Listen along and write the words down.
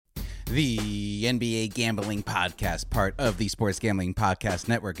The NBA Gambling Podcast, part of the Sports Gambling Podcast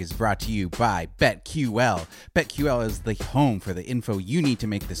Network, is brought to you by BetQL. BetQL is the home for the info you need to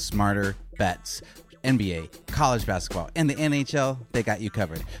make the smarter bets. NBA, college basketball, and the NHL, they got you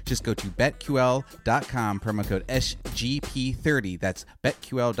covered. Just go to betql.com, promo code SGP30. That's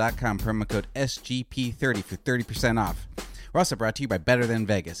betql.com, promo code SGP30 for 30% off. We're also brought to you by Better Than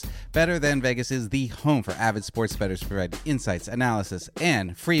Vegas. Better Than Vegas is the home for avid sports bettors, providing insights, analysis,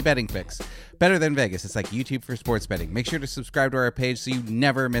 and free betting picks. Better Than Vegas, it's like YouTube for sports betting. Make sure to subscribe to our page so you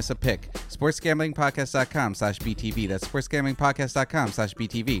never miss a pick. sportsgamblingpodcast.com/BTV. That's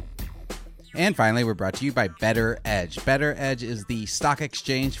sportsgamblingpodcast.com/BTV. And finally, we're brought to you by Better Edge. Better Edge is the stock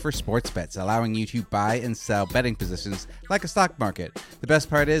exchange for sports bets, allowing you to buy and sell betting positions like a stock market. The best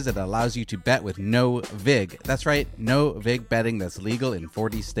part is it allows you to bet with no VIG. That's right, no VIG betting that's legal in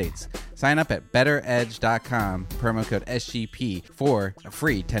 40 states. Sign up at betteredge.com, promo code SGP for a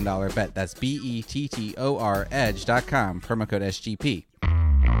free $10 bet. That's BETTOR edge.com, promo code SGP.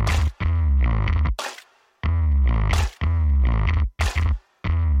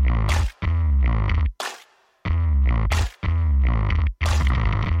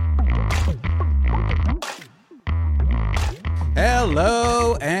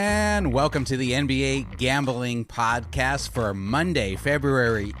 Hello and welcome to the NBA Gambling Podcast for Monday,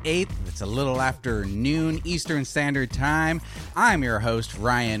 February 8th. It's a little after noon Eastern Standard Time. I'm your host,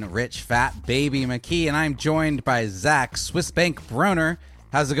 Ryan Rich Fat Baby McKee, and I'm joined by Zach Swiss Bank Broner.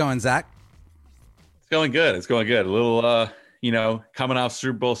 How's it going, Zach? It's going good. It's going good. A little, coming off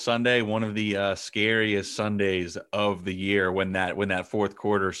Super Bowl Sunday, one of the scariest Sundays of the year when that fourth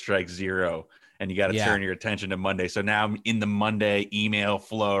quarter strikes zero. And you got to turn your attention to Monday. So now I'm in the Monday email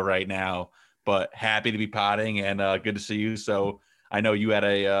flow right now, but happy to be potting and good to see you. So I know you had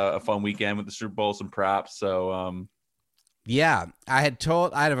a fun weekend with the Super Bowl, some props. So yeah, I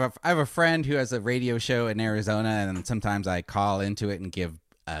have a friend who has a radio show in Arizona, and sometimes I call into it and give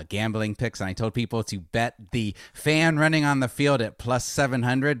gambling picks. And I told people to bet the fan running on the field at plus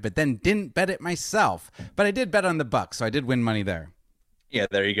 700, but then didn't bet it myself. But I did bet on the Bucs, so I did win money there. Yeah,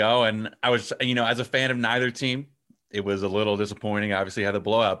 there you go. And I was, as a fan of neither team, it was a little disappointing, obviously, had the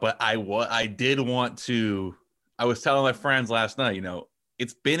blowout. But I was telling my friends last night,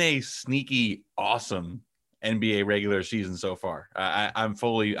 it's been a sneaky, awesome NBA regular season so far. I'm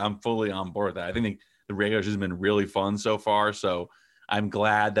fully on board with that. I think the regular season has been really fun so far. So I'm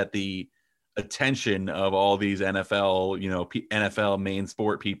glad that the attention of all these NFL, NFL main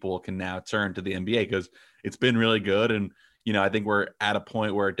sport people can now turn to the NBA because it's been really good. And I think we're at a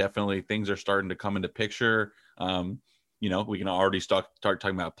point where definitely things are starting to come into picture. We can already start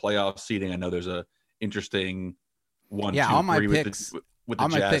talking about playoff seeding. I know there's a interesting 1, 2, 3 with the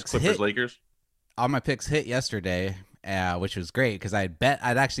Jazz, Clippers, Lakers. All my picks hit yesterday, which was great because I'd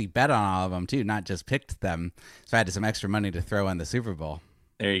actually bet on all of them too, not just picked them. So I had some extra money to throw on the Super Bowl.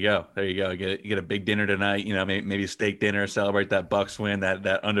 There you go. You get a big dinner tonight. Maybe a steak dinner, celebrate that Bucks win, that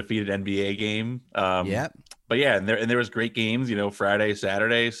undefeated NBA game. Yep. But yeah, and there was great games, Friday,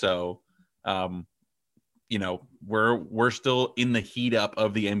 Saturday. So, we're still in the heat up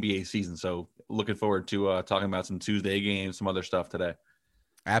of the NBA season. So looking forward to talking about some Tuesday games, some other stuff today.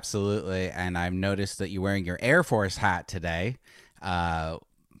 Absolutely. And I've noticed that you're wearing your Air Force hat today.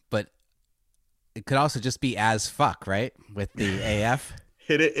 But it could also just be as fuck, right? With the AF.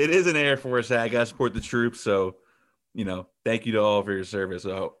 It is an Air Force hat. I got to support the troops. So, thank you to all for your service.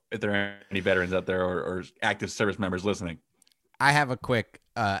 So if there are any veterans out there or active service members listening. I have a quick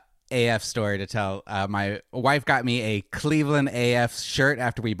AF story to tell. My wife got me a Cleveland AF shirt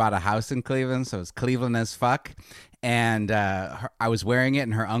after we bought a house in Cleveland. So it's Cleveland as fuck. And I was wearing it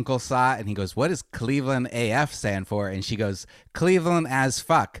and her uncle saw it and he goes, "What does Cleveland AF stand for?" And she goes, "Cleveland as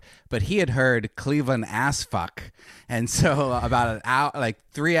fuck." But he had heard Cleveland ass fuck. And so about an hour, like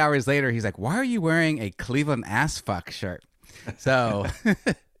 3 hours later, he's like, "Why are you wearing a Cleveland ass fuck shirt?" So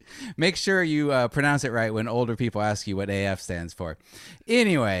make sure you pronounce it right when older people ask you what AF stands for.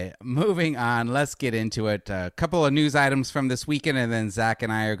 Anyway, moving on, let's get into it. A couple of news items from this weekend, and then Zach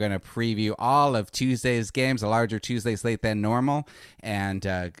and I are going to preview all of Tuesday's games, a larger Tuesday slate than normal, and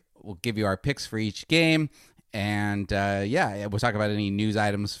we'll give you our picks for each game. And we'll talk about any news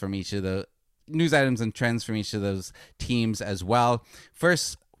items from each of the news items and trends from each of those teams as well.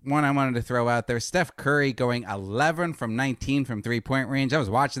 First one I wanted to throw out there, Steph Curry going 11 from 19 from three-point range. I was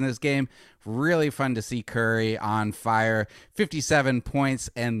watching this game. Really fun to see Curry on fire. 57 points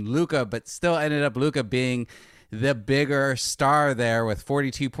and Luka, but still ended up Luka being the bigger star there with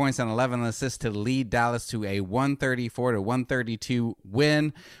 42 points and 11 assists to lead Dallas to a 134-132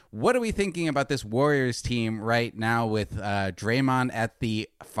 win. What are we thinking about this Warriors team right now with Draymond at the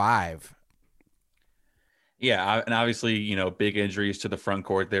 5? Yeah, and obviously, big injuries to the front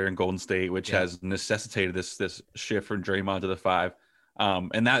court there in Golden State, which has necessitated this shift from Draymond to the 5.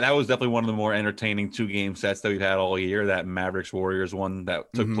 And that was definitely one of the more entertaining 2-game sets that we've had all year. That Mavericks Warriors one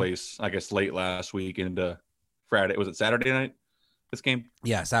that took place, I guess, late last week into Friday. Was it Saturday night? This game?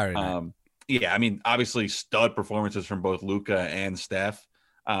 Yeah, Saturday night. Yeah, I mean, obviously, stud performances from both Luka and Steph.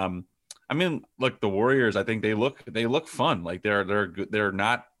 I mean, look, the Warriors. I think they look fun. Like they're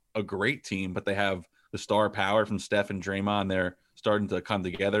not a great team, but they have the star power from Steph and Draymond. They're starting to come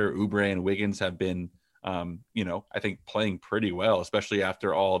together. Oubre and Wiggins have been, I think playing pretty well, especially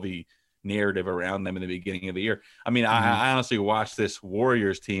after all the narrative around them in the beginning of the year. I mean, I honestly watched this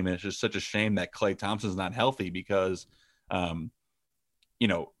Warriors team, and it's just such a shame that Klay Thompson's not healthy because,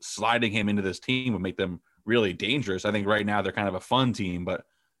 sliding him into this team would make them really dangerous. I think right now they're kind of a fun team, but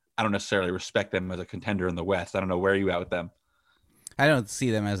I don't necessarily respect them as a contender in the West. I don't know, where are you at with them? I don't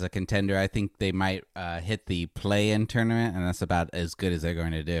see them as a contender. I think they might hit the play-in tournament, and that's about as good as they're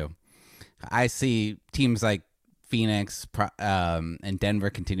going to do. I see teams like Phoenix and Denver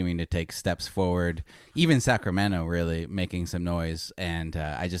continuing to take steps forward, even Sacramento really making some noise, and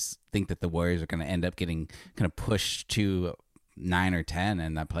I just think that the Warriors are going to end up getting kind of pushed to 9 or 10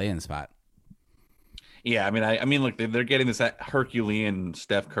 in that play-in spot. Yeah, I mean, look, they're getting this Herculean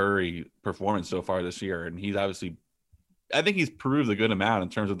Steph Curry performance so far this year, and he's obviously, I think he's proved a good amount in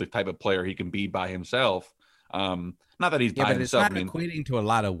terms of the type of player he can be by himself. Not that he's by himself. It's not equating to a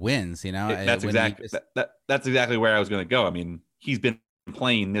lot of wins, That's exactly where I was going to go. I mean, he's been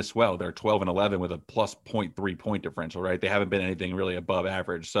playing this well. They're 12-11 with a plus 0.3 point differential, right? They haven't been anything really above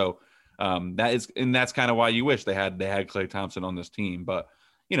average. So that's kind of why you wish they had Klay Thompson on this team. But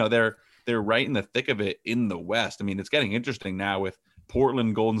they're right in the thick of it in the West. I mean, it's getting interesting now with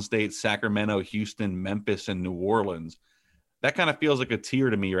Portland, Golden State, Sacramento, Houston, Memphis, and New Orleans. That kind of feels like a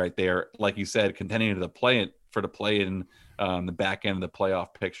tier to me right there. Like you said, contending to play in the back end of the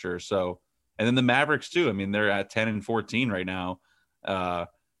playoff picture. So, and then the Mavericks too. I mean, they're at 10-14 right now.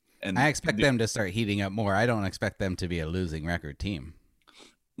 And I expect them to start heating up more. I don't expect them to be a losing record team.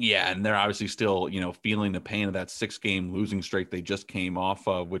 Yeah, and they're obviously still, feeling the pain of that 6-game losing streak they just came off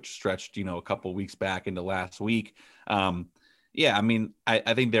of, which stretched, a couple weeks back into last week. Yeah, I mean,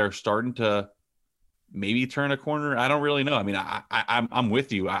 I think they're starting to maybe turn a corner. I don't really know. I mean, I'm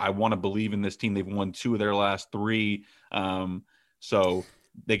with you. I want to believe in this team. They've won 2 of their last 3. So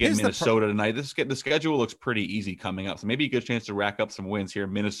they get Minnesota tonight. The schedule looks pretty easy coming up. So maybe a good chance to rack up some wins here.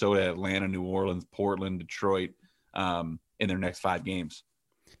 Minnesota, Atlanta, New Orleans, Portland, Detroit in their next 5 games.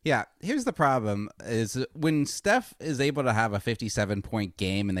 Yeah, here's the problem is when Steph is able to have a 57-point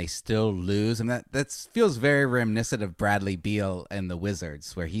game and they still lose, and that feels very reminiscent of Bradley Beal and the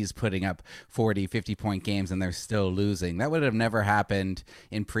Wizards, where he's putting up 40, 50-point games and they're still losing. That would have never happened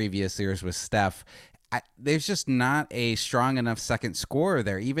in previous years with Steph. There's just not a strong enough second scorer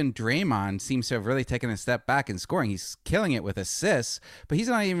there. Even Draymond seems to have really taken a step back in scoring. He's killing it with assists, but he's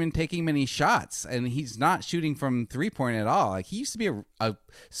not even taking many shots, and he's not shooting from three-point at all. Like, he used to be a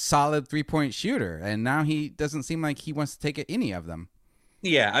solid three-point shooter, and now he doesn't seem like he wants to take any of them.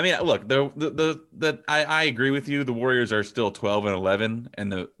 Yeah, I mean, look, I agree with you. The Warriors are still 12-11, and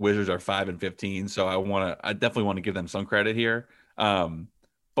the Wizards are 5-15. So I definitely want to give them some credit here.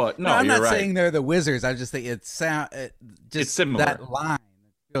 But no, I'm not right. saying they're the Wizards. I just think it's similar. That line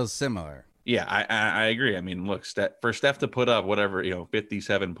feels similar. Yeah, I agree. I mean, look, for Steph to put up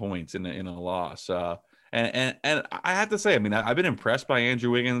 57 points in a loss, and I have to say, I mean, I've been impressed by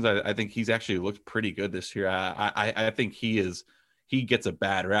Andrew Wiggins. I think he's actually looked pretty good this year. I think he gets a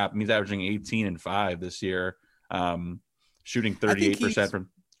bad rap. I mean, he's averaging 18 and 5 this year, shooting 38%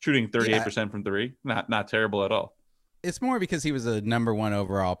 from 3. Not terrible at all. It's more because he was a number 1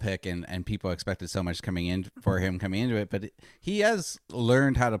 overall pick and people expected so much coming into it, but he has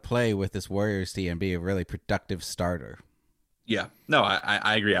learned how to play with this Warriors team and be a really productive starter. Yeah, no,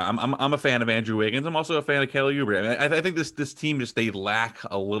 I agree. I'm a fan of Andrew Wiggins. I'm also a fan of Kelly Oubre. I mean, I think this team they lack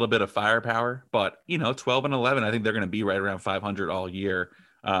a little bit of firepower, but 12-11, I think they're going to be right around 500 all year.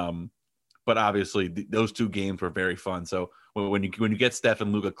 But obviously those 2 games were very fun. So when you get Steph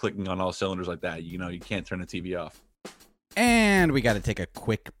and Luka clicking on all cylinders like that, you can't turn the TV off. And we got to take a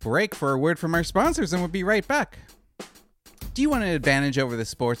quick break for a word from our sponsors, and we'll be right back. Do you want an advantage over the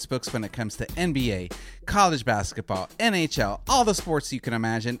sports books when it comes to NBA, college basketball, NHL, all the sports you can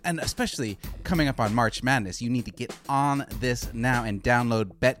imagine, and especially coming up on March Madness? You need to get on this now and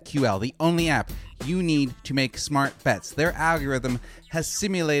download BetQL, the only app you need to make smart bets. Their algorithm has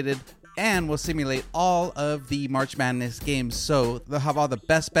simulated and will simulate all of the March Madness games, so they'll have all the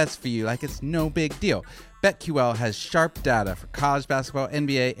best bets for you like it's no big deal. BetQL has sharp data for college basketball,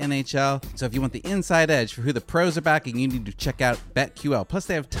 NBA, NHL, so if you want the inside edge for who the pros are backing, you need to check out BetQL. Plus,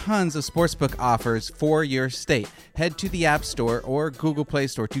 they have tons of sportsbook offers for your state. Head to the App Store or Google Play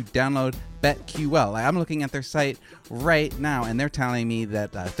Store to download BetQL. I'm looking at their site right now, and they're telling me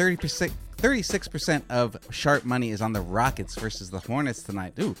that 36% of sharp money is on the Rockets versus the Hornets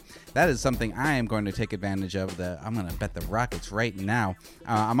tonight. Ooh, that is something I am going to take advantage of. I'm going to bet the Rockets right now.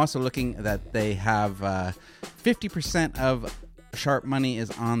 I'm also looking that they have 50% of sharp money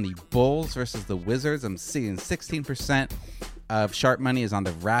is on the Bulls versus the Wizards. I'm seeing 16% of sharp money is on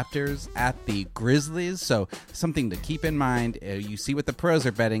the Raptors at the Grizzlies. So something to keep in mind. You see what the pros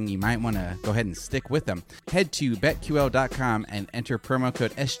are betting, you might want to go ahead and stick with them. Head to betql.com and enter promo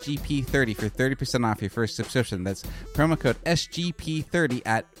code SGP30 for 30% off your first subscription. That's promo code SGP30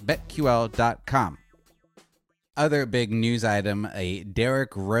 at betql.com. Other big news item, a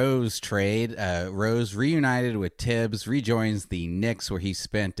Derrick Rose trade. Rose reunited with Tibbs, rejoins the Knicks, where he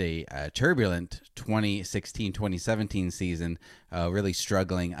spent a turbulent 2016-2017 season, really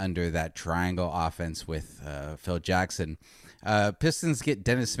struggling under that triangle offense with Phil Jackson. Pistons get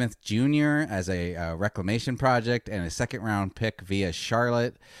Dennis Smith Jr. as a reclamation project and a second-round pick via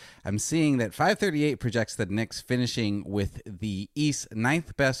Charlotte. I'm seeing that 538 projects the Knicks finishing with the East's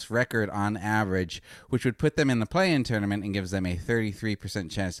 9th best record on average, which would put them in the play-in tournament and gives them a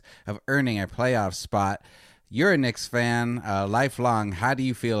 33% chance of earning a playoff spot. You're a Knicks fan, lifelong. How do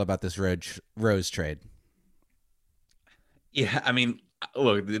you feel about this Rose trade? Yeah, I mean,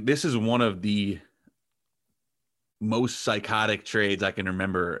 look, this is one of the most psychotic trades I can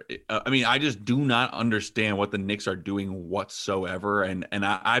remember. I mean, I just do not understand what the Knicks are doing whatsoever. And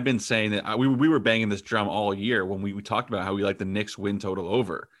I've been saying that we were banging this drum all year when we talked about how we like the Knicks win total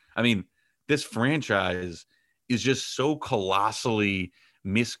over. I mean, this franchise is just so colossally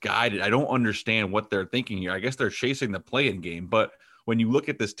misguided. I don't understand what they're thinking here. I guess they're chasing the play-in game, but when you look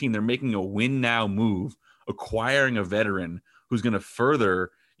at this team, they're making a win now move, acquiring a veteran who's going to further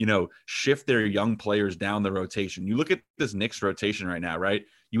shift their young players down the rotation. You look at this Knicks rotation right now, right?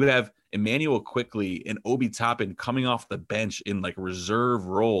 You have Emmanuel Quickley and Obi Toppin coming off the bench in like reserve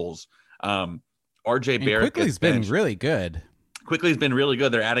roles. RJ Barrett Quickley's been really good. Quickley's been really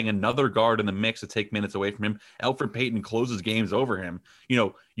good. They're adding another guard in the mix to take minutes away from him. Elfrid Payton closes games over him.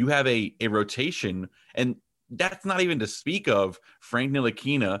 You have a rotation, and that's not even to speak of Frank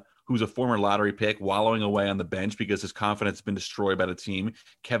Ntilikina, who's a former lottery pick, wallowing away on the bench because his confidence has been destroyed by the team.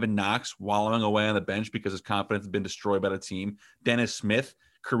 Kevin Knox wallowing away on the bench because his confidence has been destroyed by the team. Dennis Smith,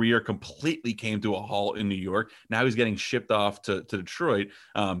 career completely came to a halt in New York. Now he's getting shipped off to Detroit.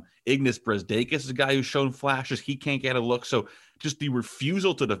 Ignas Brazdeikis is a guy who's shown flashes. He can't get a look. So just the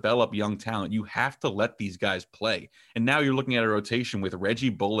refusal to develop young talent. You have to let these guys play. And now you're looking at a rotation with Reggie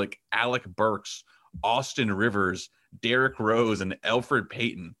Bullock, Alec Burks, Austin Rivers, Derrick Rose, and Elfrid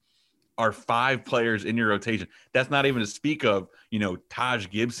Payton are 5 players in your rotation. That's not even to speak of, Taj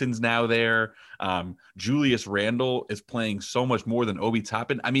Gibson's now there. Julius Randle is playing so much more than Obi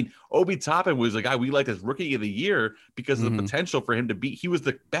Toppin. I mean, Obi Toppin was a guy we liked as rookie of the year because of the potential for him to be. He was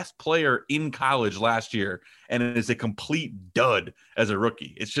the best player in college last year, and it is a complete dud as a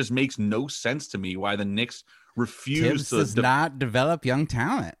rookie. It just makes no sense to me why the Knicks refuse to not develop young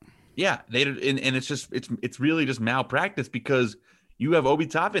talent. Yeah, they and it's just it's really just malpractice because you have Obi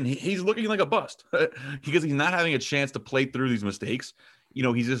Toppin. He's looking like a bust because he's not having a chance to play through these mistakes.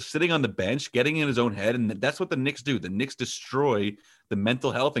 He's just sitting on the bench, getting in his own head, and that's what the Knicks do. The Knicks destroy the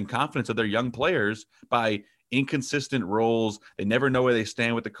mental health and confidence of their young players by inconsistent roles. They never know where they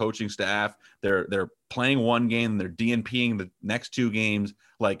stand with the coaching staff. They're playing one game, they're DNPing the next 2 games.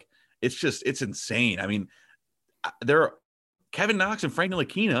 Like it's insane. I mean, Kevin Knox and Frank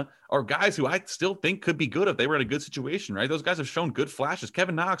Ntilikina are guys who I still think could be good if they were in a good situation, right? Those guys have shown good flashes.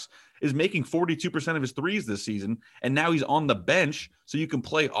 Kevin Knox is making 42% of his threes this season, and now he's on the bench so you can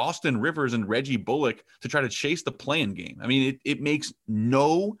play Austin Rivers and Reggie Bullock to try to chase the play-in game. I mean, it makes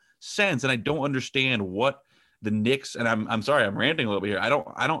no sense, and I don't understand what the Knicks, and I'm sorry, I'm ranting a little bit here. I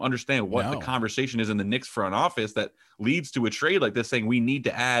don't understand what the conversation is in the Knicks front office that leads to a trade like this, saying we need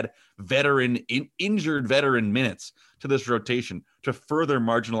to add injured veteran minutes to this rotation to further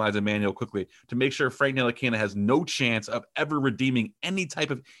marginalize Emmanuel Quickley, to make sure Frank Ntilikina has no chance of ever redeeming any type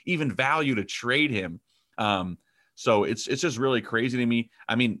of even value to trade him. So it's just really crazy to me.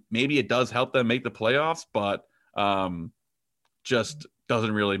 I mean, maybe it does help them make the playoffs, but just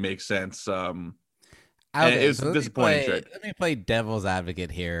doesn't really make sense. And it Okay, was so a disappointing trade. let me play devil's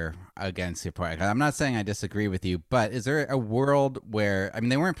advocate here against your point. I'm not saying I disagree with you, but is there a world where, I mean,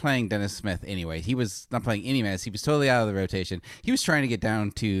 they weren't playing Dennis Smith anyway. He was not playing any minutes. He was totally out of the rotation. He was trying to get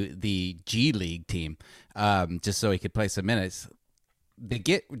down to the G League team, just so he could play some minutes. They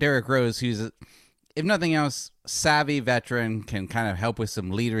get Derrick Rose, who's, if nothing else, savvy veteran, can kind of help with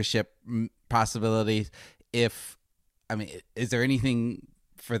some leadership possibilities. If, I mean, is there anything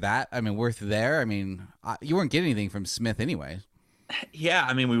for that? I mean, worth there? I mean, you weren't getting anything from Smith anyway. Yeah,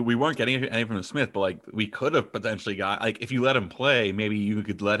 I mean, we weren't getting anything from Smith, but like we could have potentially got, like, if you let him play, maybe you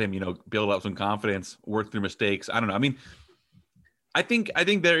could let him, build up some confidence, work through mistakes. I don't know. I mean, I think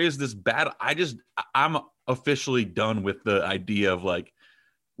there is this bad. I'm officially done with the idea of like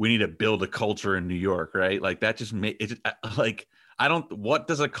we need to build a culture in New York, right? Like that just it. Like I don't. What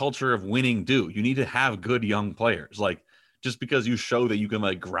does a culture of winning do? You need to have good young players. Like just because you show that you can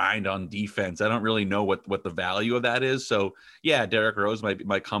like grind on defense, I don't really know what the value of that is. So yeah, Derrick Rose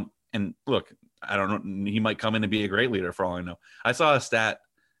might come and look. I don't know. He might come in and be a great leader for all I know. I saw a stat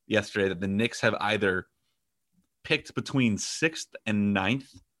yesterday that the Knicks have either picked between 6th and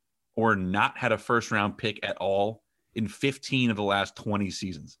 9th or not had a first round pick at all in 15 of the last 20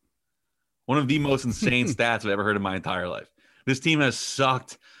 seasons. One of the most insane stats I've ever heard in my entire life. This team has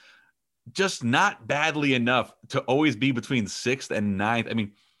sucked just not badly enough to always be between 6th and 9th. I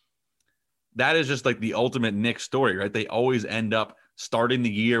mean, that is just like the ultimate Knicks story, right? They always end up starting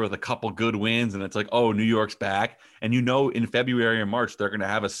the year with a couple good wins, and it's like, oh, New York's back. And in February and March, they're going to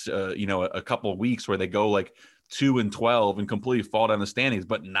have a couple of weeks where they go like 2-12 and completely fall down the standings,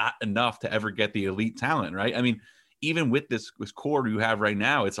 but not enough to ever get the elite talent, right? I mean, even with this core you have right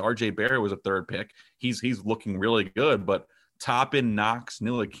now, it's RJ Barrett was a 3rd pick. He's looking really good, but Toppin, Knox,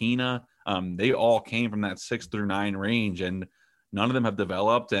 Ntilikina, they all came from that 6 through 9 range, and none of them have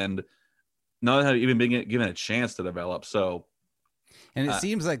developed, and none of them have even been given a chance to develop. So, and it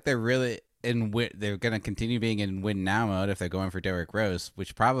seems like they're really they're going to continue being in win now mode if they're going for Derrick Rose,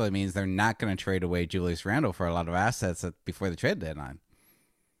 which probably means they're not going to trade away Julius Randle for a lot of assets before the trade deadline.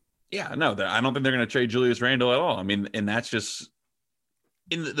 Yeah, no, I don't think they're going to trade Julius Randle at all. I mean, and that's just.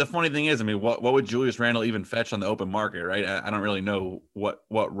 The funny thing is, I mean, what would Julius Randle even fetch on the open market, right? I don't really know what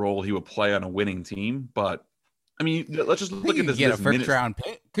role he would play on a winning team, but I mean, let's just look at this. Get a first round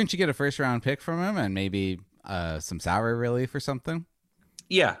pick. Couldn't you get a first round pick from him and maybe some salary relief or something?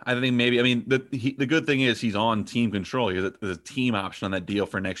 Yeah, I think maybe. I mean, the good thing is he's on team control. There's a team option on that deal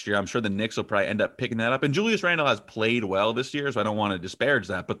for next year. I'm sure the Knicks will probably end up picking that up. And Julius Randle has played well this year, so I don't want to disparage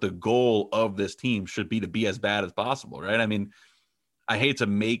that. But the goal of this team should be to be as bad as possible, right? I mean, I hate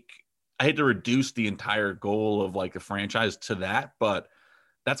to reduce the entire goal of like the franchise to that, but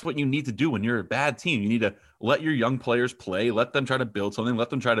that's what you need to do when you're a bad team. You need to let your young players play, let them try to build something, let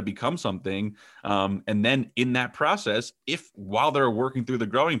them try to become something. And then in that process, if while they're working through the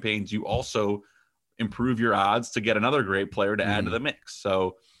growing pains, you also improve your odds to get another great player to add to the mix.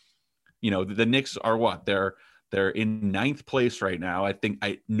 So, the Knicks are what? They're in 9th place right now. I think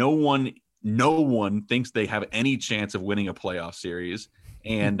no one thinks they have any chance of winning a playoff series.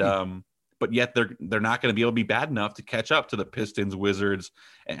 And but yet they're not going to be able to be bad enough to catch up to the Pistons, Wizards,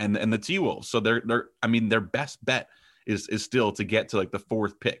 and the T-Wolves. So their best bet is still to get to like the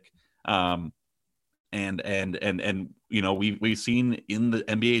 4th pick. And we've seen in the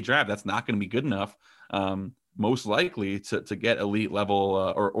NBA draft that's not going to be good enough. Most likely to get elite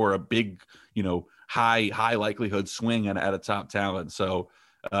level or a big high likelihood swing at a top talent. So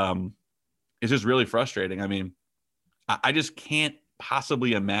it's just really frustrating. I mean, I just can't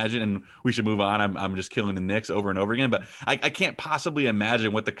possibly imagine, and we should move on. I'm just killing the Knicks over and over again, but I can't possibly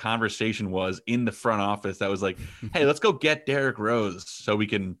imagine what the conversation was in the front office that was like, hey, let's go get Derrick Rose so we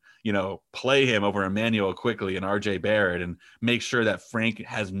can, play him over Emmanuel quickly and RJ Barrett and make sure that Frank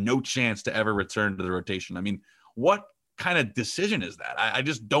has no chance to ever return to the rotation. I mean, what kind of decision is that? I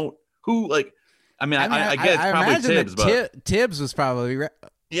just don't. I get it's probably Tibbs, but Tibbs was probably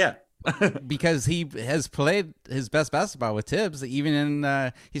yeah. because he has played his best basketball with Tibbs, even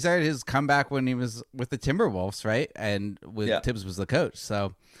in he started his comeback when he was with the Timberwolves, right? And Tibbs was the coach.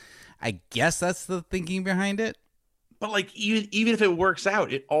 So I guess that's the thinking behind it. But like even if it works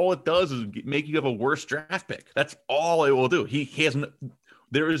out, all it does is make you have a worse draft pick. That's all it will do.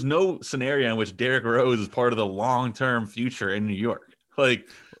 There is no scenario in which Derrick Rose is part of the long-term future in New York. Like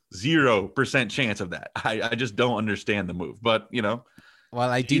 0% chance of that. I just don't understand the move. But Well,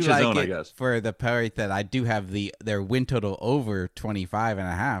 I do Each his like own, I it guess. for the part that I do have their win total over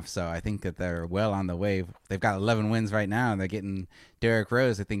 25.5. So I think that they're well on the way. They've got 11 wins right now, and they're getting Derrick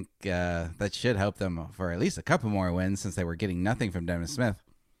Rose. I think that should help them for at least a couple more wins since they were getting nothing from Dennis Smith.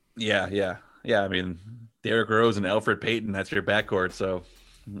 Yeah, yeah, yeah. I mean, Derrick Rose and Alfred Payton, that's your backcourt. So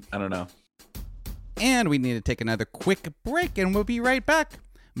I don't know. And we need to take another quick break, and we'll be right back.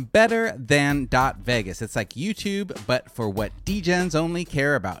 Better than Vegas. It's like YouTube, but for what DGens only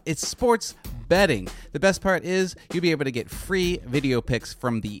care about. It's sports betting. The best part is you'll be able to get free video picks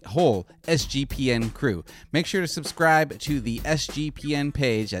from the whole SGPN crew. Make sure to subscribe to the SGPN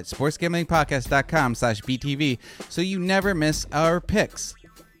page at sportsgamblingpodcast.com/BTV so you never miss our picks.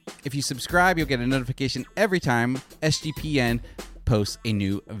 If you subscribe, you'll get a notification every time SGPN post a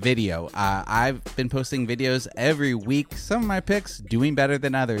new video. I've been posting videos every week. Some of my picks doing better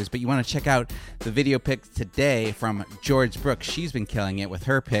than others, but you want to check out the video pick today from George Brooks. She's been killing it with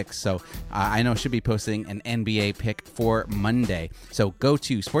her picks, so I know she'll be posting an NBA pick for Monday. So go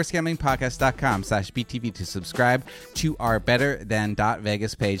to sportsgamblingpodcast.com/BTV to subscribe to our Better Than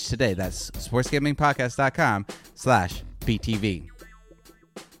Vegas page today. That's sportsgamblingpodcast.com/BTV.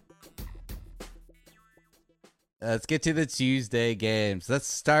 Let's get to the Tuesday games. Let's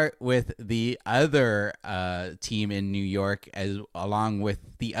start with the other team in New York, along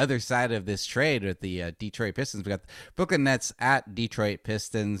with the other side of this trade with the Detroit Pistons. We got Brooklyn Nets at Detroit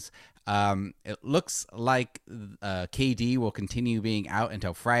Pistons. It looks like KD will continue being out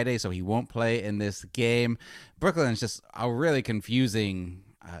until Friday, so he won't play in this game. Brooklyn is just a really confusing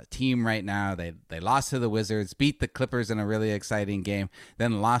team right now. They lost to the Wizards, beat the Clippers in a really exciting game,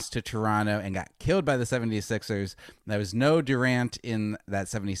 then lost to Toronto and got killed by the 76ers. There was no Durant in that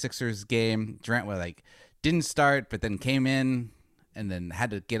 76ers game. Durant didn't start, but then came in and then had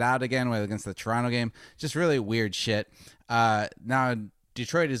to get out again against the Toronto game. Just really weird shit. Now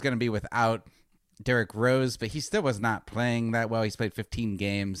Detroit is going to be without Derrick Rose, but he still was not playing that well. He's played 15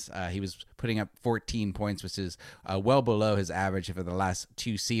 games. He was putting up 14 points, which is well below his average for the last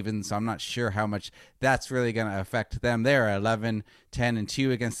two seasons. So I'm not sure how much that's really going to affect them. They're 11, 10, and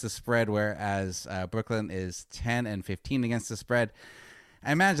 2 against the spread, whereas Brooklyn is 10 and 15 against the spread.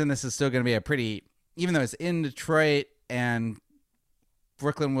 I imagine this is still going to be a pretty, even though it's in Detroit and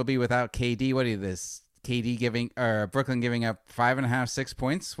Brooklyn will be without KD. What do you this? Brooklyn giving up 5.5, 6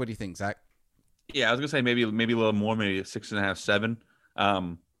 points. What do you think, Zach? Yeah, I was gonna say maybe a little more, maybe 6.5, 7.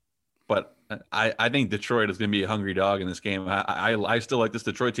 But I think Detroit is gonna be a hungry dog in this game. I still like this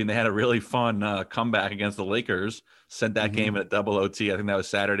Detroit team. They had a really fun comeback against the Lakers. Sent that game at a double OT. I think that was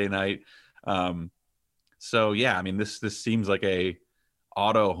Saturday night. So yeah, I mean this seems like a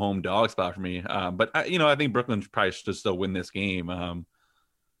auto home dog spot for me. But I think Brooklyn probably should still win this game.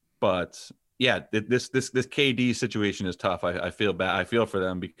 But yeah, this KD situation is tough. I feel bad. I feel for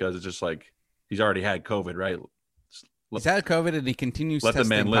them because it's just like he's already had COVID, right? He's had COVID and he continues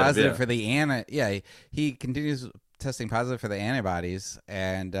testing positive for the he continues testing positive for the antibodies,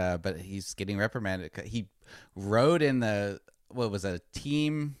 and but he's getting reprimanded. He rode in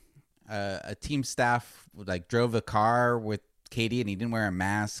team staff drove a car with KD and he didn't wear a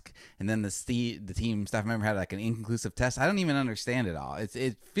mask, and then the team staff member had an inconclusive test. I don't even understand it all.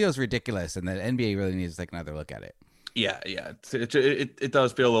 It feels ridiculous, and the NBA really needs to take another look at it. Yeah. It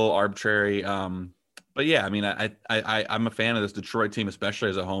does feel a little arbitrary. But yeah, I mean, I'm a fan of this Detroit team, especially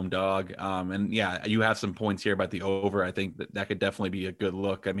as a home dog. And yeah, you have some points here about the over. I think that could definitely be a good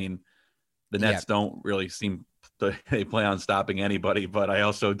look. I mean, the Nets don't really seem they plan on stopping anybody, but I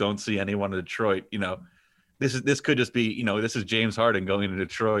also don't see anyone in Detroit. This could just be, this is James Harden going to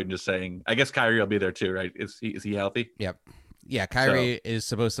Detroit and just saying, I guess Kyrie will be there too, right? Is he healthy? Yep. Yeah, Kyrie is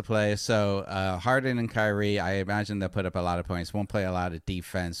supposed to play. So Harden and Kyrie, I imagine they'll put up a lot of points. Won't play a lot of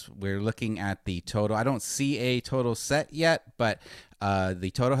defense. We're looking at the total. I don't see a total set yet, but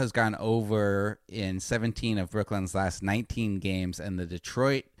the total has gone over in 17 of Brooklyn's last 19 games, and the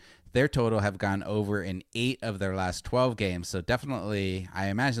Detroit, their total have gone over in 8 of their last 12 games. So definitely, I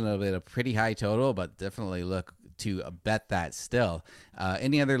imagine it'll be a pretty high total, but definitely look to bet that still.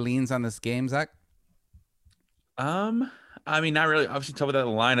 Any other leans on this game, Zach? I mean, not really. Obviously, tough without the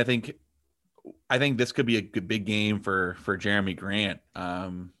line. I think this could be a good big game for Jeremy Grant.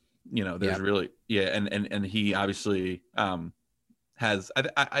 There's really and he obviously has.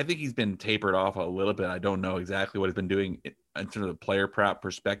 I think he's been tapered off a little bit. I don't know exactly what he's been doing in terms of player prop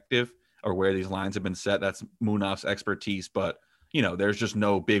perspective or where these lines have been set. That's Munaf's expertise, but there's just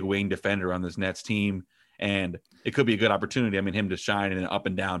no big wing defender on this Nets team, and it could be a good opportunity. I mean, him to shine in an up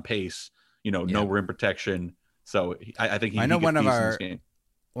and down pace. No rim protection. So I think he I know gets one of in our this game.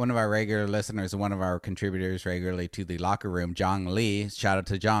 one of our regular listeners and one of our contributors regularly to the locker room, Jong Lee. Shout out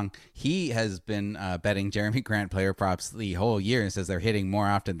to Jong. He has been betting Jeremy Grant player props the whole year and says they're hitting more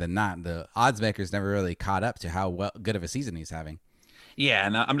often than not. The odds makers never really caught up to how good of a season he's having. Yeah,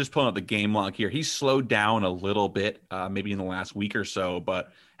 and I'm just pulling up the game log here. He's slowed down a little bit, maybe in the last week or so,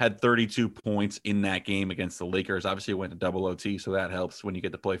 but had 32 points in that game against the Lakers. Obviously, it went to double OT, so that helps when you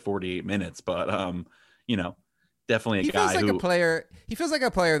get to play 48 minutes. But you know, definitely a He feels guy like a who, player. He feels like a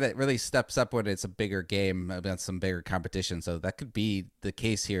player that really steps up when it's a bigger game against some bigger competition. So that could be the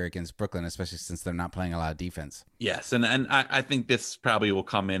case here against Brooklyn, especially since they're not playing a lot of defense. yes, and I think this probably will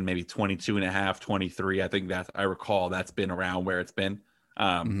come in maybe 22 and a half, 23. I think that I recall that's been around where it's been.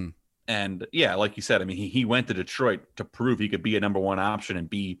 Um, Mm-hmm. and yeah, like you said, I mean, he went to Detroit to prove he could be a number one option and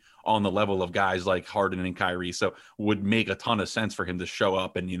be on the level of guys like Harden and Kyrie. So would make a ton of sense for him to show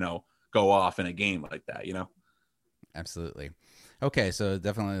up and, go off in a game like that. Absolutely. Okay, so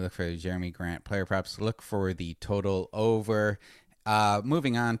definitely look for Jeremy Grant player props. Look for the total over.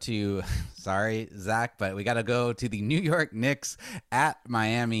 Moving on to, sorry, Zach, but we got to go to the New York Knicks at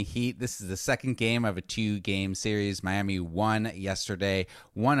Miami Heat. This is the second game of a 2-game series. Miami won yesterday,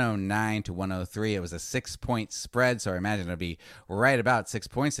 109-103. It was a 6-point spread, so I imagine it'll be right about 6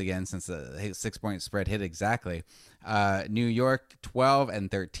 points again since the 6-point spread hit exactly. New York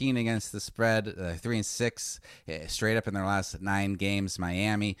 12-13 against the spread, 3-6 straight up in their last 9 games.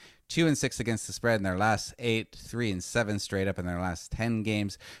 Miami 2-6 against the spread in their last 8, 3-7 straight up in their last 10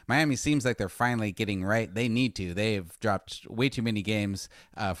 games. Miami seems like they're finally getting right. They need to. They've dropped way too many games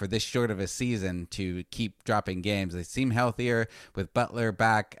for this short of a season to keep dropping games. They seem healthier with Butler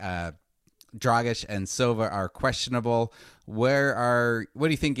back. Dragic and Silva are questionable. What are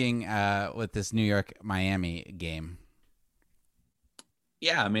you thinking with this New York Miami game?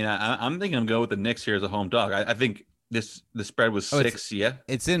 Yeah, I mean, I'm thinking I'm going with the Knicks here as a home dog. I think the spread was 6. Yeah.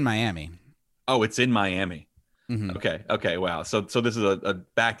 It's in Miami. Oh, it's in Miami. Mm-hmm. Okay. Wow. So this is a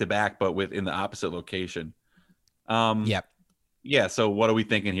back to back, but in the opposite location. Yep. Yeah. So what are we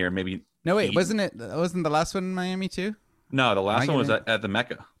thinking here? Maybe. No, wait. Heat? Wasn't the last one in Miami too? No, the last one was at the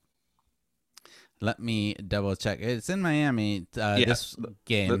Mecca. Let me double check. It's in Miami this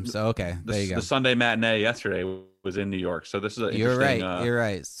game. So okay, there you go. The Sunday matinee yesterday was in New York. So this is an You're interesting. right. You're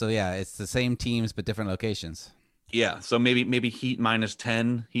right. So yeah, it's the same teams but different locations. Yeah. So maybe Heat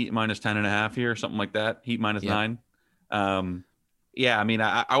 -10, Heat -10.5 here, something like that. Heat -9. Yeah. I mean,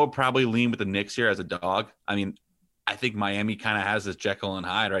 I would probably lean with the Knicks here as a dog. I mean, I think Miami kind of has this Jekyll and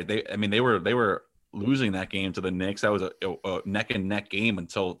Hyde, right? They were losing that game to the Knicks. That was a neck and neck game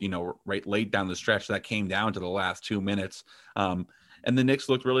until, right late down the stretch that came down to the last 2 minutes. And the Knicks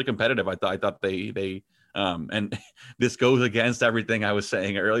looked really competitive. I thought they and this goes against everything I was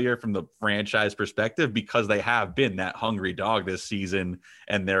saying earlier from the franchise perspective, because they have been that hungry dog this season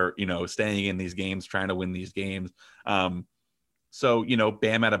and they're, staying in these games, trying to win these games. So,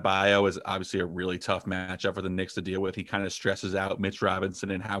 Bam Adebayo is obviously a really tough matchup for the Knicks to deal with. He kind of stresses out Mitch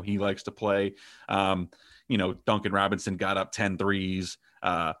Robinson and how he likes to play. Duncan Robinson got up 10 threes.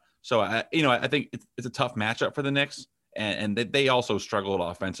 So I think it's a tough matchup for the Knicks, and they also struggled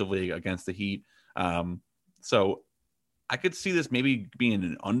offensively against the Heat. So I could see this maybe being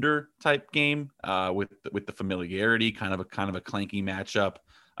an under type game with the familiarity, kind of a clanky matchup.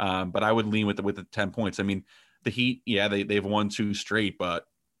 But I would lean with the 10 points. I mean, the Heat, yeah, they've won 2 straight, but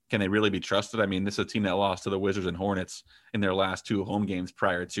can they really be trusted? I mean, this is a team that lost to the Wizards and Hornets in their last 2 home games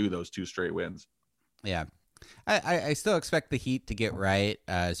prior to those 2 straight wins. Yeah. I still expect the Heat to get right.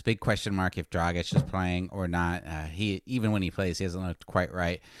 It's a big question mark if Dragic is playing or not. Even when he plays, he hasn't looked quite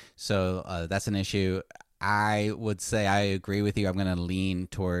right. So that's an issue. I would say I agree with you. I'm going to lean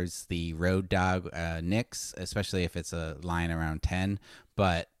towards the road dog Knicks, especially if it's a line around 10.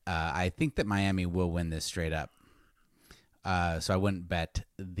 But I think that Miami will win this straight up. So I wouldn't bet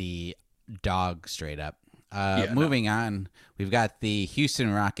the dog straight up. Moving on, we've got the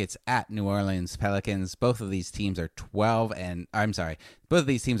Houston Rockets at New Orleans Pelicans. Both of these teams are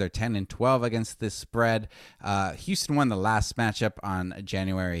 10-12 against this spread. Houston won the last matchup on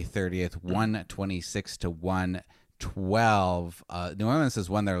January 30th, 126-112. New Orleans has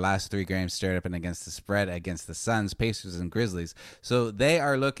won their last 3 games straight up and against the spread against the Suns, Pacers, and Grizzlies. So they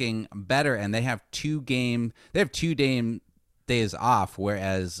are looking better, and they have 2 days off,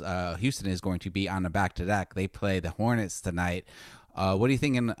 whereas Houston is going to be on a back-to-back. They play the Hornets tonight. What are you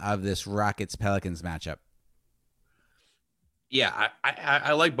thinking of this Rockets-Pelicans matchup? Yeah,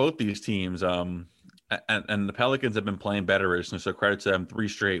 I like both these teams. And the Pelicans have been playing better recently, so credit to them. 3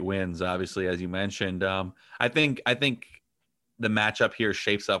 straight wins, obviously, as you mentioned. I think the matchup here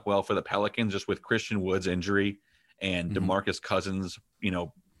shapes up well for the Pelicans, just with Christian Wood's injury and DeMarcus Cousins,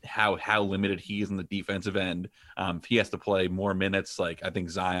 how limited he is in the defensive end. If he has to play more minutes, like I think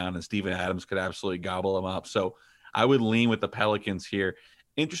Zion and Steven Adams could absolutely gobble him up. So I would lean with the Pelicans here.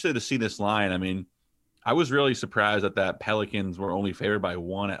 Interested to see this line. I mean, I was really surprised that Pelicans were only favored by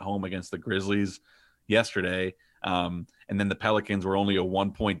 1 at home against the Grizzlies yesterday. And then the Pelicans were only a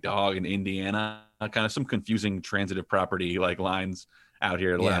 1-point dog in Indiana. Kind of some confusing transitive property like lines out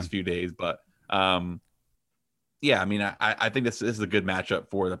here the last few days. But yeah, I mean, I think this is a good matchup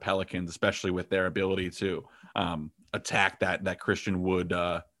for the Pelicans, especially with their ability to attack that Christian Wood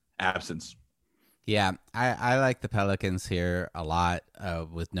absence. Yeah, I like the Pelicans here a lot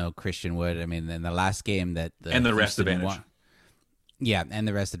with no Christian Wood. I mean, in the last game that and the rest advantage. Yeah, and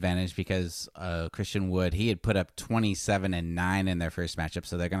the rest advantage because Christian Wood, he had put up 27 and 9 in their first matchup,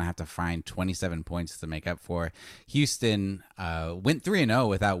 so they're going to have to find 27 points to make up for. Houston went 3-0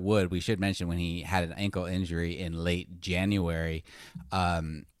 without Wood. We should mention when he had an ankle injury in late January.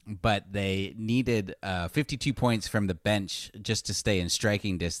 But they needed 52 points from the bench just to stay in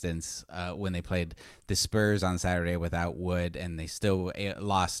striking distance when they played the Spurs on Saturday without Wood, and they still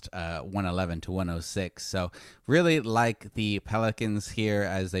lost 111 to 106. So really like the Pelicans here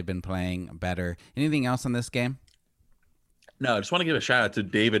as they've been playing better. Anything else on this game? No, I just want to give a shout out to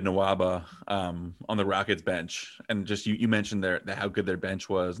David Nwaba on the Rockets bench, and just you mentioned how good their bench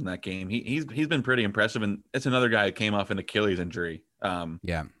was in that game. He's been pretty impressive, and it's another guy who came off an Achilles injury.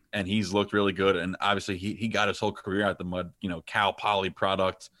 And he's looked really good, and obviously he got his whole career out the mud. Cal Poly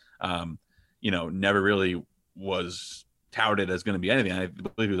product. Never really was touted as going to be anything. I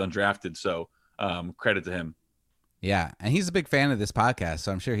believe he was undrafted, so credit to him. Yeah, and he's a big fan of this podcast,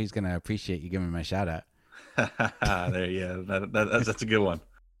 so I'm sure he's going to appreciate you giving him a shout out. That's a good one.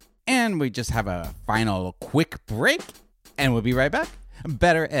 And we just have a final quick break, and we'll be right back.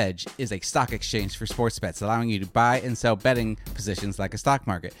 Better Edge is a stock exchange for sports bets, allowing you to buy and sell betting positions like a stock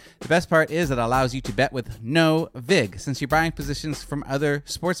market. The best part is it allows you to bet with no VIG. Since you're buying positions from other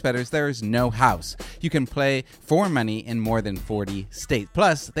sports bettors, there is no house. You can play for money in more than 40 states.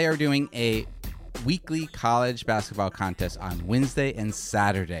 Plus, they are doing a weekly college basketball contest on Wednesday and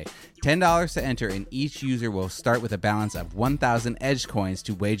Saturday. $10 to enter, and each user will start with a balance of 1,000 Edge coins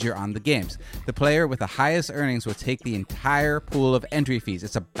to wager on the games. The player with the highest earnings will take the entire pool of entry fees.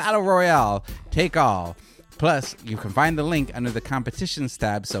 It's a battle royale, take all. Plus, you can find the link under the competitions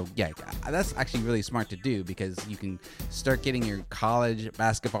tab. So yeah, that's actually really smart to do because you can start getting your college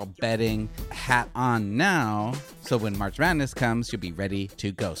basketball betting hat on now. So when March Madness comes, you'll be ready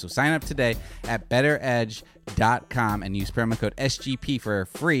to go. So sign up today at betteredge.com and use promo code SGP for a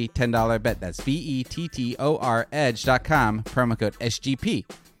free $10 bet. That's BETTOR edge.com, promo code SGP.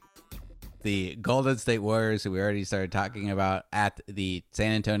 The Golden State Warriors, who we already started talking about, at the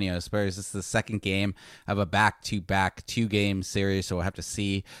San Antonio Spurs. This is the second game of a back-to-back 2-game series, so we'll have to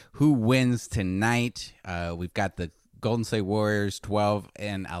see who wins tonight. We've got the Golden State Warriors 12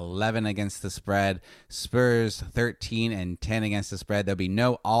 and 11 against the spread. Spurs 13 and 10 against the spread. There'll be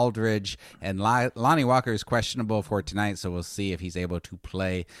no Aldridge, and Lonnie Walker is questionable for tonight, so we'll see if he's able to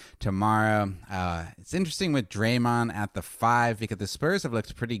play tomorrow. It's interesting with Draymond at the 5 because the Spurs have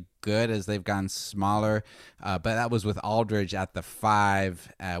looked pretty good as they've gone smaller, but that was with Aldridge at the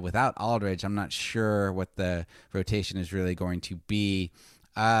 5. Without Aldridge, I'm not sure what the rotation is really going to be.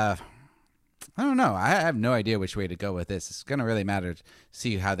 I don't know. I have no idea which way to go with this. It's going to really matter to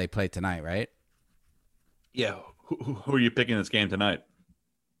see how they play tonight, right? Yeah. Who are you picking this game tonight?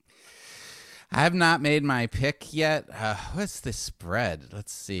 I have not made my pick yet. What's the spread?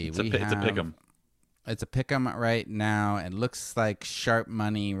 Let's see. It's a pick'em. It's a pick'em right now. It looks like sharp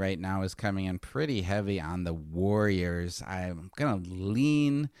money right now is coming in pretty heavy on the Warriors. I'm going to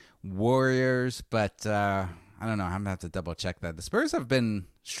lean Warriors, but I don't know. I'm going to have to double check that. The Spurs have been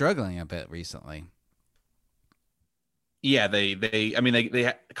struggling a bit recently. Yeah, they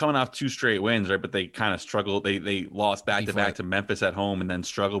coming off 2 straight wins, right? But they kind of struggled. They lost back-to-back to Memphis at home and then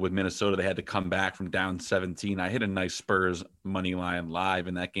struggled with Minnesota. They had to come back from down 17. I hit a nice Spurs money line live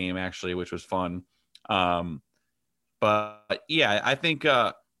in that game, actually, which was fun. But yeah, I think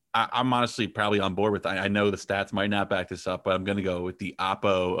I'm honestly probably on board with. I know the stats might not back this up, but I'm going to go with the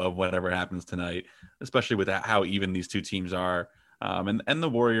oppo of whatever happens tonight, especially with how even these two teams are. And the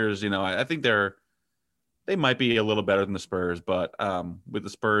Warriors, I think they might be a little better than the Spurs, but with the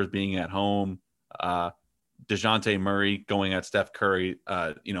Spurs being at home, DeJounte Murray going at Steph Curry,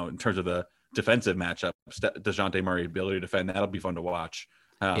 in terms of the defensive matchup, DeJounte Murray's ability to defend, that'll be fun to watch.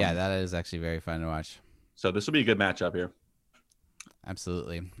 Yeah, that is actually very fun to watch. So this will be a good matchup here.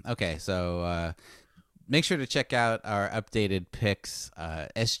 Absolutely. Okay, so Make sure to check out our updated picks,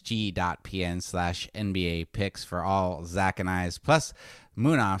 sg.pn/NBA picks for all Zach and I's, plus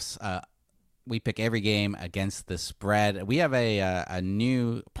Moonoff's. We pick every game against the spread. We have a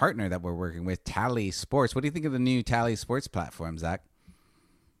new partner that we're working with, Tally Sports. What do you think of the new Tally Sports platform, Zach?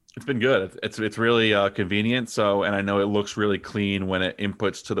 It's been good. It's really convenient. So, and I know it looks really clean when it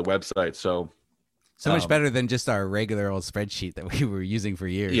inputs to the website. So much better than just our regular old spreadsheet that we were using for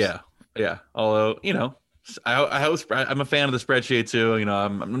years. Yeah. Although, I'm a fan of the spreadsheet too.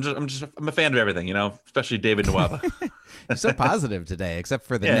 I'm a fan of everything. Especially David Nwaba. You're so positive today, except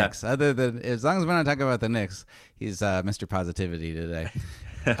for the Knicks. Other than, as long as we're not talking about the Knicks, he's Mr. Positivity today.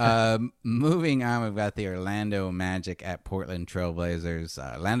 Moving on, we've got the Orlando Magic at Portland Trailblazers.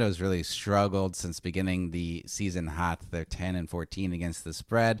 Orlando's really struggled since beginning the season hot. They're 10-14 against the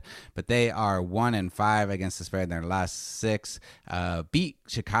spread, but they are 1-5 against the spread in their last 6. Beat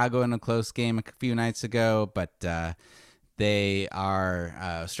Chicago in a close game a few nights ago, but they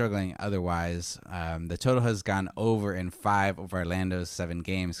are struggling otherwise. The total has gone over in 5 of Orlando's 7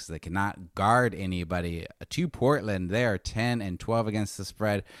 games because they cannot guard anybody. To Portland, they are 10-12 against the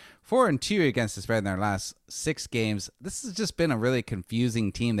spread, 4-2 against the spread in their last 6 games. This has just been a really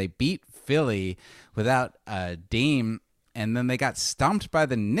confusing team. They beat Philly without Dame, and then they got stomped by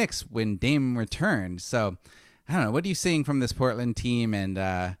the Knicks when Dame returned. So, I don't know. What are you seeing from this Portland team, and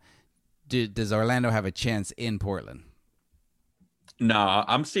does Orlando have a chance in Portland? No,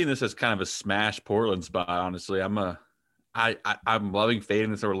 I'm seeing this as kind of a smash Portland spot. Honestly, I'm loving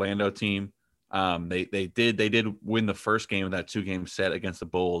fading this Orlando team. They did win the first game of that 2-game set against the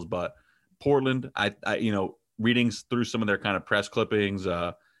Bulls, but Portland, reading through some of their kind of press clippings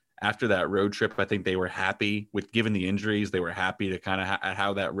after that road trip, I think they were happy with, given the injuries, they were happy to kind of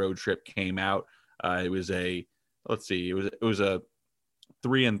how that road trip came out. It was a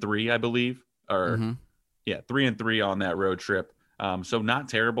 3-3, I believe, or 3-3 on that road trip. So not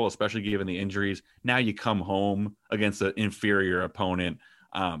terrible, especially given the injuries. Now you come home against an inferior opponent.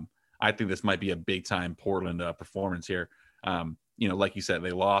 I think this might be a big time Portland performance here. Like you said,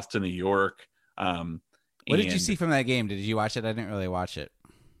 they lost to New York. What did you see from that game? Did you watch it? I didn't really watch it.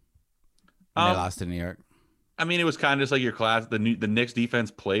 They lost to New York. I mean, it was kind of just like your class. The Knicks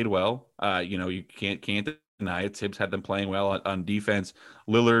defense played well. You can't deny it. Tibbs had them playing well on defense.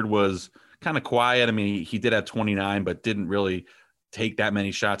 Lillard was kind of quiet. I mean, he did have 29, but didn't really take that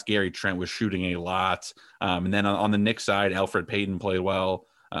many shots. Gary Trent was shooting a lot. And then on the Knicks side, Alfred Payton played well.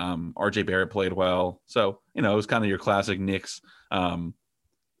 RJ Barrett played well. So, it was kind of your classic Knicks. Obviously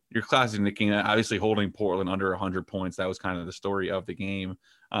holding Portland under 100 points. That was kind of the story of the game.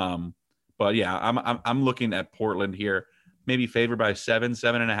 But yeah, I'm looking at Portland here, maybe favored by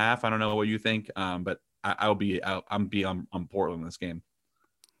 7.5. I don't know what you think. But I'm on Portland in this game.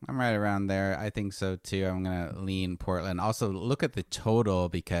 I'm right around there. I think so too. I'm gonna lean Portland. Also, look at the total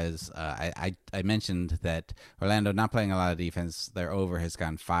because I mentioned that Orlando not playing a lot of defense. Their over has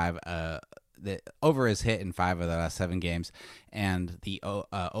gone 5. The over has hit in 5 of the last 7 games, and the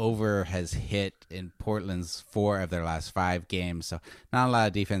over has hit in Portland's 4 of their last 5 games. So not a lot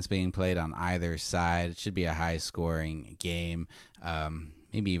of defense being played on either side. It should be a high-scoring game.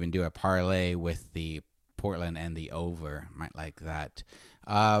 Maybe even do a parlay with the Portland and the over. Might like that.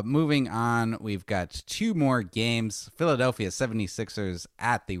 Moving on, we've got 2 more games. Philadelphia 76ers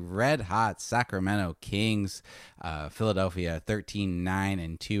at the red-hot Sacramento Kings. Philadelphia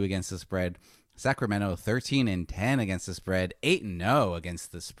 13-9-2 against the spread. Sacramento 13-10 against the spread. 8-0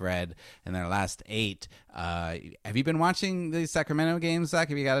 against the spread in their last 8. Have you been watching the Sacramento games, Zach?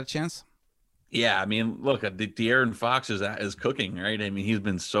 Have you got a chance? Yeah, I mean, look, De'Aaron Fox is cooking, right? I mean, he's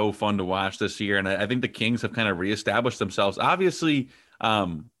been so fun to watch this year, and I think the Kings have kind of reestablished themselves. Obviously, I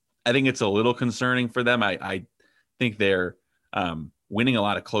think it's a little concerning for them. I think they're winning a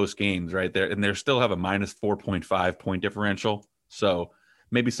lot of close games, right? And they still have a minus 4.5 point differential, so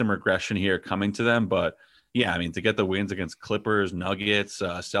maybe some regression here coming to them, but yeah, I mean, to get the wins against Clippers, Nuggets,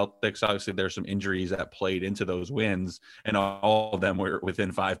 Celtics, obviously there's some injuries that played into those wins, and all of them were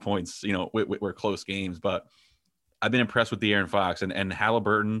within 5 points, were close games. But I've been impressed with De'Aaron Fox and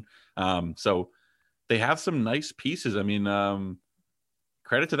Halliburton. So they have some nice pieces. I mean,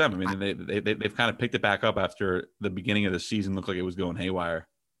 credit to them. I mean, they've kind of picked it back up after the beginning of the season looked like it was going haywire.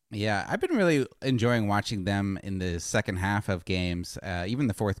 Yeah, I've been really enjoying watching them in the second half of games, even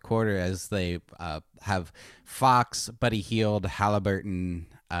the fourth quarter, as they have Fox, Buddy Hield, Halliburton,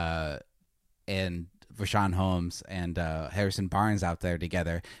 and Rashawn Holmes and Harrison Barnes out there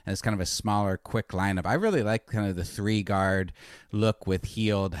together, and it's kind of a smaller, quick lineup. I really like kind of the 3 guard look with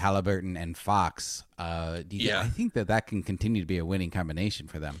Heald, Halliburton, and Fox. I Yeah. think that can continue to be a winning combination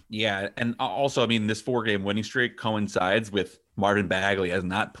for them. Yeah, and also, I mean, this 4-game winning streak coincides with Marvin Bagley has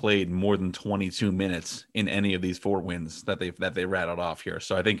not played more than 22 minutes in any of these 4 wins that they rattled off here.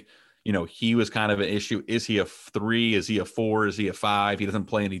 So I think, he was kind of an issue. Is he a 3? Is he a 4? Is he a 5? He doesn't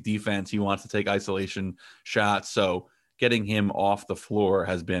play any defense. He wants to take isolation shots. So getting him off the floor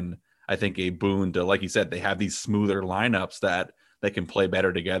has been, I think, a boon to, like you said, they have these smoother lineups that they can play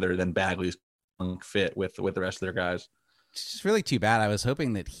better together than Bagley's fit with the rest of their guys. It's just really too bad. I was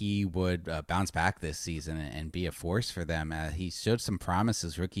hoping that he would bounce back this season and be a force for them. He showed some promise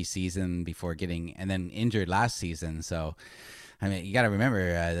his rookie season before getting and then injured last season. So, I mean, you got to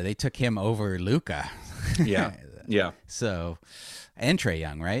remember they took him over Luka. Yeah, yeah. So, and Trae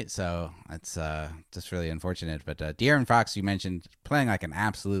Young, right? So it's just really unfortunate. But De'Aaron Fox, you mentioned playing like an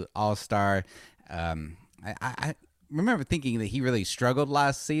absolute all-star. I remember thinking that he really struggled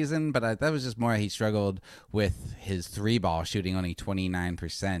last season, but that was just more he struggled with his 3-ball shooting, only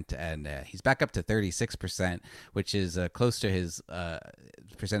 29%, and he's back up to 36%, which is close to his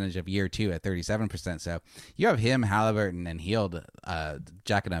percentage of year 2 at 37%. So you have him, Halliburton, and Heald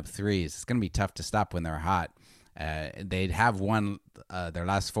jacking up threes. It's going to be tough to stop when they're hot. They'd have won their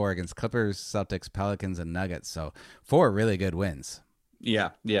last 4 against Clippers, Celtics, Pelicans, and Nuggets. So 4 really good wins. Yeah,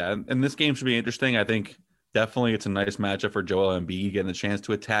 and this game should be interesting. I think definitely it's a nice matchup for Joel Embiid, getting a chance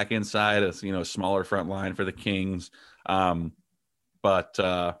to attack inside a smaller front line for the Kings. But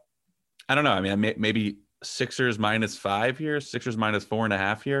I don't know. I mean, maybe Sixers -5 here, Sixers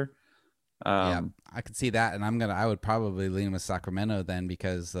 -4.5 here. Yeah, I could see that, and I would probably lean with Sacramento then,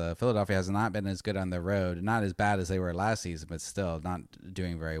 because Philadelphia has not been as good on the road, not as bad as they were last season, but still not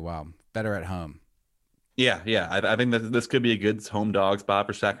doing very well. Better at home. Yeah. I think that this could be a good home dog spot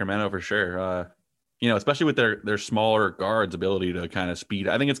for Sacramento for sure. Especially with their smaller guards' ability to kind of speed.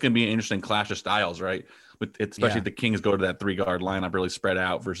 I think it's going to be an interesting clash of styles, right? Especially if the Kings go to that 3-guard lineup really spread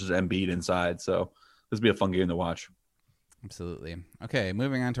out versus Embiid inside. So this will be a fun game to watch. Absolutely. Okay,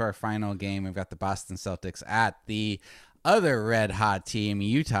 moving on to our final game. We've got the Boston Celtics at the other red hot team,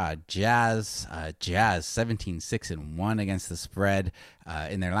 Utah Jazz. Jazz 17-6-1 against the spread.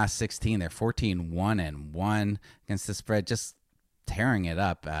 In their last 16, they're 14-1-1 against the spread. Just tearing it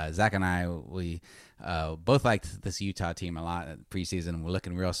up. Zach and I, we both liked this Utah team a lot preseason. We're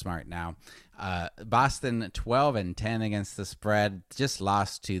looking real smart now. Boston 12-10 against the spread. Just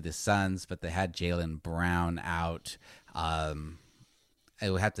lost to the Suns, but they had Jaylen Brown out. I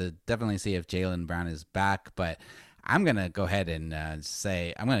would have to definitely see if Jaylen Brown is back, but I'm gonna go ahead and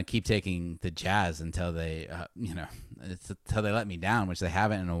say I'm gonna keep taking the Jazz until they, until they let me down, which they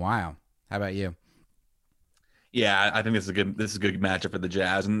haven't in a while. How about you? Yeah, I think this is a good matchup for the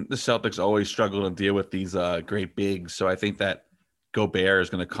Jazz, and the Celtics always struggle to deal with these great bigs. So I think that Gobert is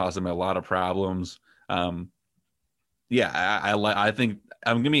going to cause them a lot of problems. I think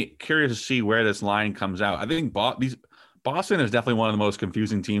I'm going to be curious to see where this line comes out. I think Boston is definitely one of the most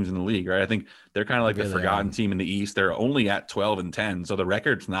confusing teams in the league, right? I think they're kind of like the forgotten team in the East. They're only at 12-10, so the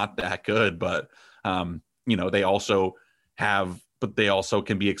record's not that good, but they also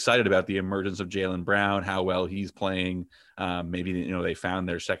can be excited about the emergence of Jaylen Brown, how well he's playing. Maybe they found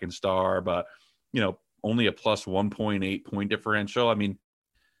their second star, but only a plus 1.8 point differential. I mean,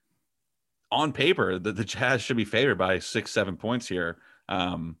 on paper, the Jazz should be favored by 6-7 points here,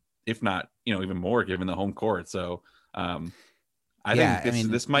 if not even more given the home court. So I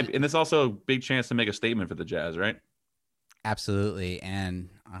think this might be, and it's also a big chance to make a statement for the Jazz, right? Absolutely. And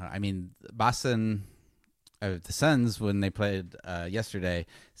Boston, the Suns, when they played yesterday,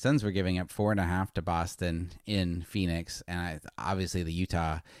 Suns were giving up 4.5 to Boston in Phoenix, and obviously the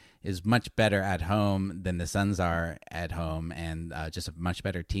Utah is much better at home than the Suns are at home, and just a much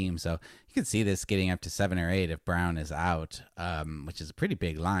better team. So you could see this getting up to 7 or 8 if Brown is out, which is a pretty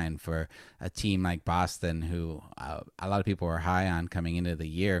big line for a team like Boston, who a lot of people were high on coming into the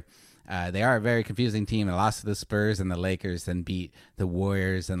year. They are a very confusing team. They lost to the Spurs and the Lakers, then beat the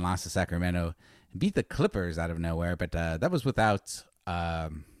Warriors and lost to Sacramento, beat the Clippers out of nowhere. But that was without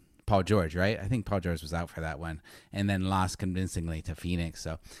Paul George, right? I think Paul George was out for that one, and then lost convincingly to Phoenix.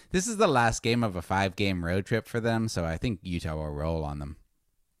 So this is the last game of a 5-game road trip for them. So I think Utah will roll on them.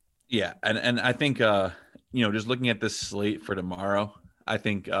 Yeah, and I think just looking at this slate for tomorrow, I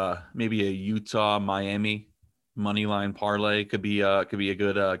think maybe a Utah Miami money line parlay could be a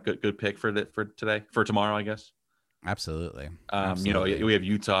good pick for tomorrow, I guess. Absolutely. We have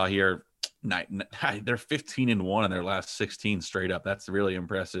Utah here. They're 15-1 in their last 16 straight up. That's really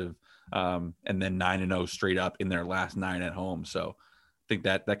impressive. and then 9-0 straight up in their last 9 at home. So I think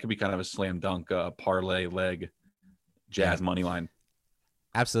that could be kind of a slam dunk parlay leg Jazz money line.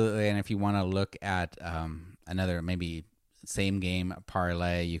 Absolutely. And if you want to look at another maybe same game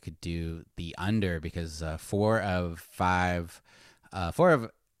parlay, you could do the under, because 4 of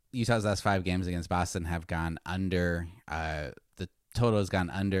Utah's last 5 games against Boston have gone under. The total has gone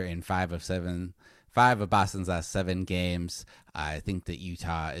under in 5 of Boston's last 7 games. I think that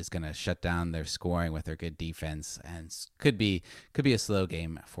Utah is going to shut down their scoring with their good defense, and could be a slow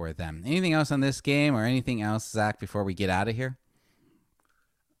game for them. Anything else on this game, or anything else, Zach, before we get out of here?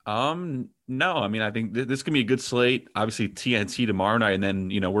 No, I mean, I think this can be a good slate. Obviously TNT tomorrow night, and then,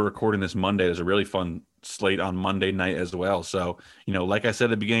 we're recording this Monday. There's a really fun slate on Monday night as well. So, like I said at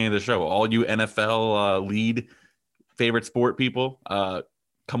the beginning of the show, all you NFL lead favorite sport people,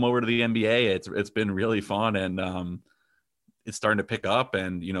 come over to the NBA. It's been really fun, and it's starting to pick up,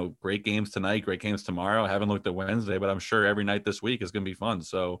 and great games tonight, great games tomorrow. I haven't looked at Wednesday, but I'm sure every night this week is going to be fun.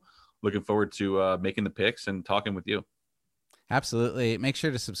 So looking forward to making the picks and talking with you. Absolutely. Make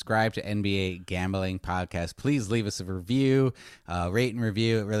sure to subscribe to NBA Gambling Podcast. Please leave us a review, rate and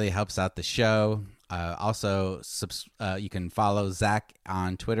review. It really helps out the show. Also, you can follow Zach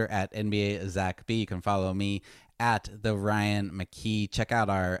on Twitter at NBA ZachB. You can follow me at the Ryan McKee. Check out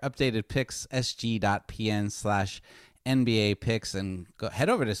our updated picks, sg.pn/NBA picks, and head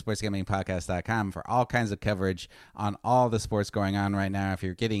over to sportsgamblingpodcast.com for all kinds of coverage on all the sports going on right now. If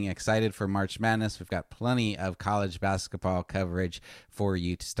you're getting excited for March Madness, we've got plenty of college basketball coverage for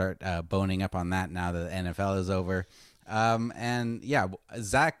you to start boning up on that now that the NFL is over. And yeah,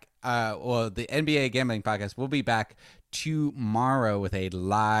 Zach, the NBA Gambling Podcast will be back tomorrow with a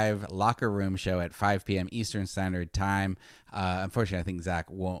live locker room show at 5 p.m. Eastern Standard Time. Unfortunately, I think Zach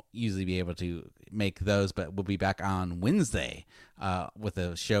won't usually be able to make those, but we'll be back on Wednesday with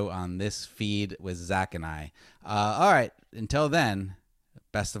a show on this feed with Zach and I. All right, until then,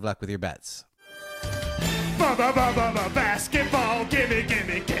 best of luck with your bets. Basketball, gimme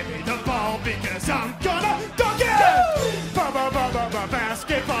the ball, because I'm gonna dunk it!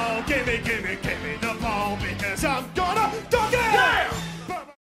 Basketball, gimme the ball, because I'm gonna